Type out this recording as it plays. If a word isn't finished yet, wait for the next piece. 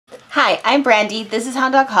Hi, I'm Brandy. This is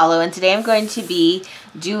Hound Dog Hollow, and today I'm going to be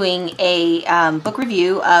doing a book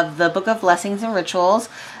review of the Book of Blessings and Rituals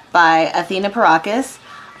by Athena Parakis.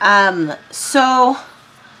 So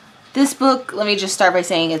this book, let me just start by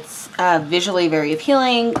saying it's visually very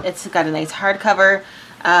appealing. It's got a nice hardcover.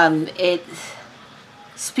 It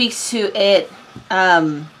speaks to it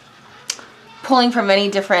pulling from many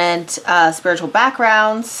different spiritual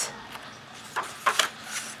backgrounds.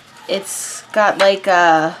 It's got like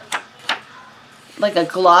a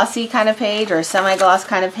glossy kind of page or a semi-gloss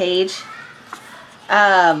kind of page.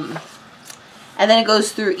 And then it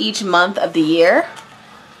goes through each month of the year.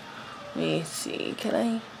 Let me see, can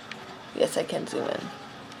I? Yes, I can zoom in.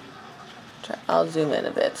 I'll zoom in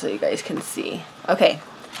a bit so you guys can see. Okay.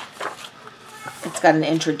 It's got an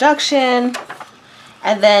introduction.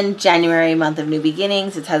 And then January, month of new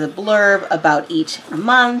beginnings. It has a blurb about each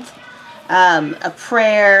month. A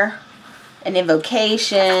prayer, an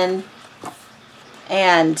invocation,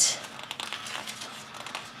 and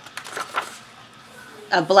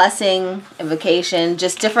a blessing, invocation,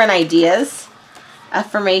 just different ideas,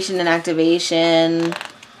 affirmation and activation,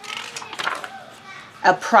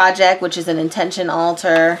 a project, which is an intention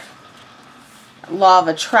altar, law of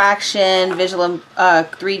attraction, visual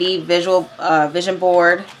 3D visual vision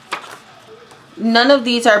board. None of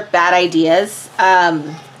these are bad ideas.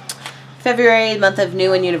 February, month of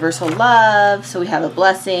new and universal love. So we have a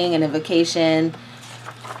blessing, an invocation.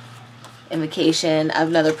 Invocation of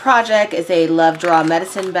another project is a love draw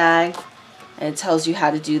medicine bag, and it tells you how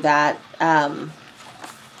to do that. I'll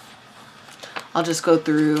just go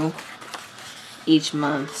through each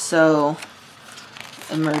month. So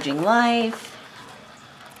emerging life.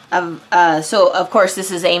 So of course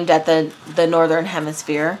this is aimed at the northern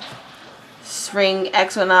hemisphere. Spring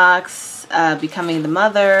equinox, becoming the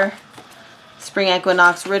mother. Spring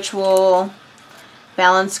equinox ritual.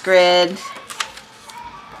 Balance grid.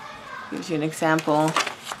 Gives you an example.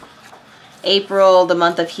 April, the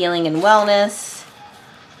month of healing and wellness.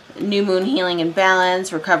 New moon healing and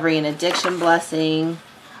balance. Recovery and addiction blessing.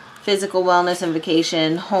 Physical wellness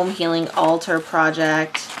invocation. Home healing altar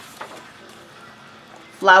project.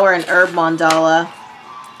 Flower and herb mandala.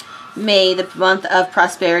 May, the month of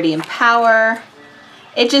prosperity and power.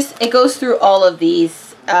 It goes through all of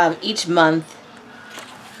these each month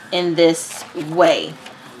in this way.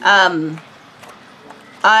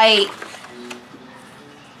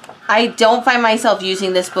 I don't find myself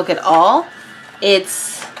using this book at all.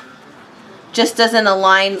 It's just doesn't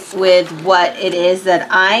align with what it is that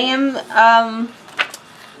I am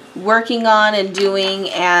working on and doing,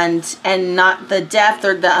 and not the depth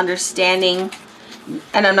or the understanding.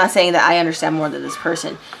 And I'm not saying that I understand more than this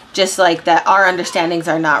person, just like that our understandings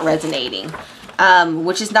are not resonating.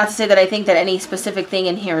 Which is not to say that I think that any specific thing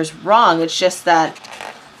in here is wrong. It's just that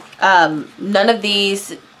none of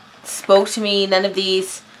these spoke to me. None of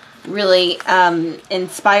these really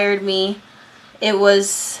inspired me.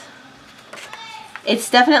 It's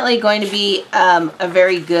definitely going to be a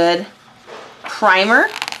very good primer.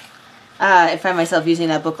 I find myself using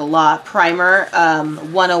that book a lot. Primer,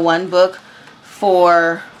 101 book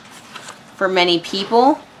for many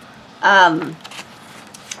people.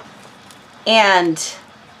 And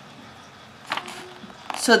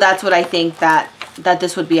so that's what I think that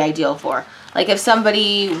this would be ideal for. Like if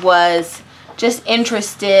somebody was just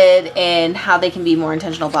interested in how they can be more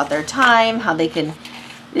intentional about their time, how they can,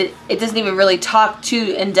 it doesn't even really talk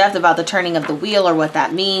too in depth about the turning of the wheel or what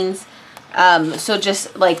that means. So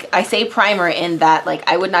just like I say primer in that, like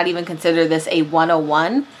I would not even consider this a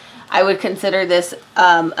 101. I would consider this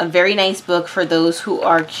a very nice book for those who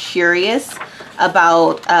are curious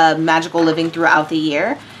about magical living throughout the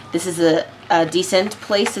year. This is a decent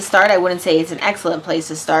place to start. I wouldn't say it's an excellent place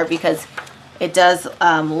to start because it does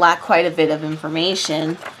lack quite a bit of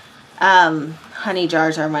information. Honey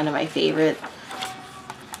jars are one of my favorite.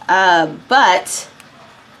 But,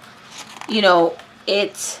 you know,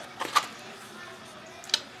 it's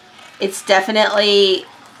definitely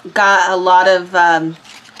got a lot of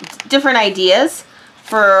different ideas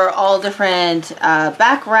for all different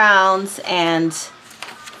backgrounds, and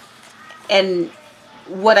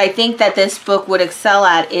what I think that this book would excel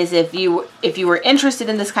at is if you were interested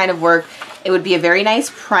in this kind of work, it would be a very nice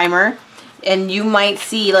primer, and you might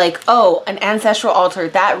see like, oh, an ancestral altar,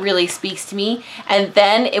 that really speaks to me, and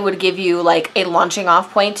then it would give you like a launching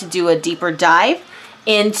off point to do a deeper dive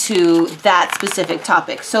into that specific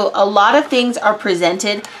topic. So a lot of things are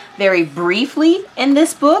presented very briefly in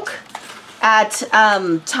this book at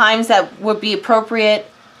times that would be appropriate,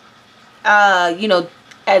 you know,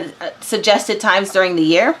 at suggested times during the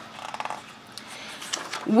year.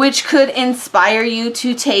 which could inspire you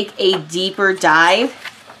to take a deeper dive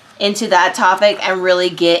into that topic and really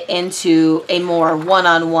get into a more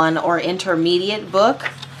one-on-one or intermediate book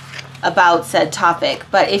about said topic.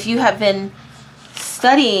 But if you have been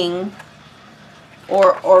studying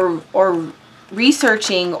or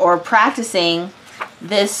researching or practicing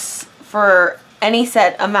this for any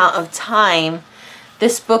set amount of time,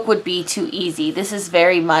 this book would be too easy. This is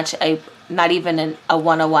very much not even a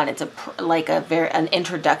 101. It's an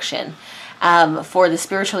introduction for the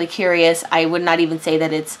spiritually curious. I would not even say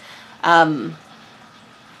that it's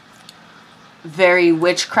very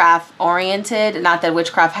witchcraft oriented. Not that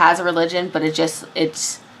witchcraft has a religion, but it's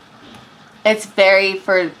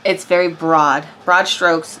very broad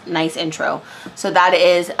strokes. Nice intro. So that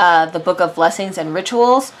is the Book of Blessings and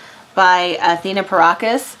Rituals by Athena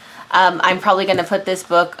Parakis. I'm probably going to put this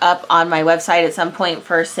book up on my website at some point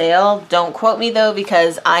for sale. Don't quote me though,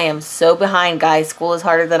 because I am so behind, guys. School is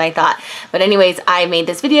harder than I thought. But anyways, I made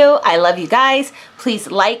this video. I love you guys. Please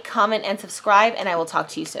like, comment, and subscribe, and I will talk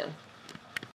to you soon.